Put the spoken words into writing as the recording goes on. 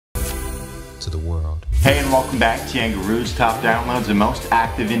to the world. Hey, and welcome back to YANGAROO's top downloads and most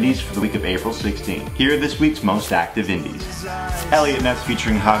active indies for the week of April 16. Here are this week's most active indies. Elliot Ness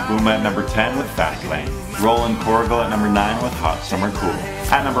featuring Hot Booma at number 10 with Fastlane. Roland Corrigal at number 9 with Hot Summer Cool.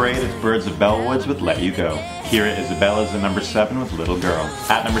 At number 8 it's Birds of Bellwoods with Let You Go. Kira Isabella's at number 7 with Little Girl.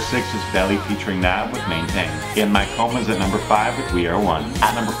 At number 6 is Belly featuring Nab with Maintain. In My Coma's at number 5 with We Are One.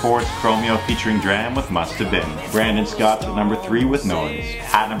 At number 4 it's Chromeo featuring Dram with Must Have Been. Brandon Scott's at number 3 with Noise.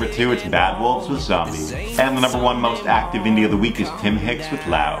 At number 2 it's Bad Wolves with Zombie. And the number 1 most active indie of the week is Tim Hicks with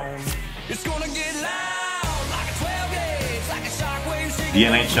Loud. The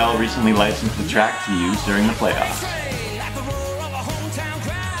NHL recently licensed the track to use during the playoffs.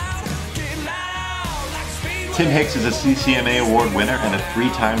 Tim Hicks is a CCMA Award winner and a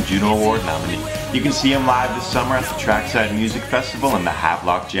 3-time Juno Award nominee. You can see him live this summer at the Trackside Music Festival and the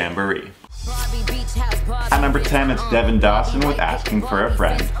Havelock Jamboree. At number 10 it's Devin Dawson with Asking for a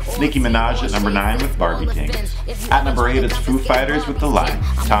Friend. Nicki Minaj at number 9 with Barbie Tingz. At number 8 it's Foo Fighters with The Line.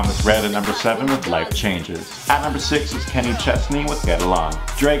 Thomas Rhett at number 7 with Life Changes. At number 6 is Kenny Chesney with Get Along.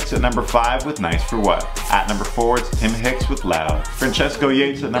 Drake's at number 5 with Nice for What. At number 4 it's Tim Hicks with Loud. Francesco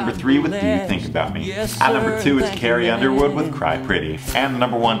Yates at number 3 with Do You Think About Me. At number 2 it's Carrie Underwood with Cry Pretty. And the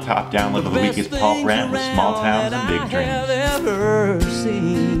number 1 top download of the week is Paul Brandt with Small Towns and Big Dreams.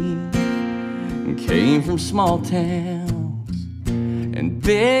 Came from small towns and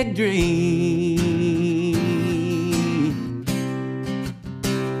big dreams.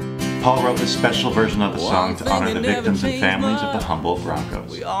 Paul wrote this special version of the song to honor the victims and families of the Humboldt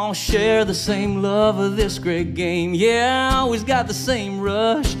Broncos. We all share the same love of this great game. Yeah, I always got the same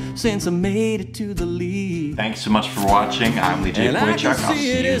rush since I made it to the league. Thanks so much for watching. I'm Lee J. Boychuk. I'll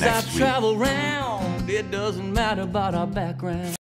see you next week. Travel round. It doesn't matter about our background.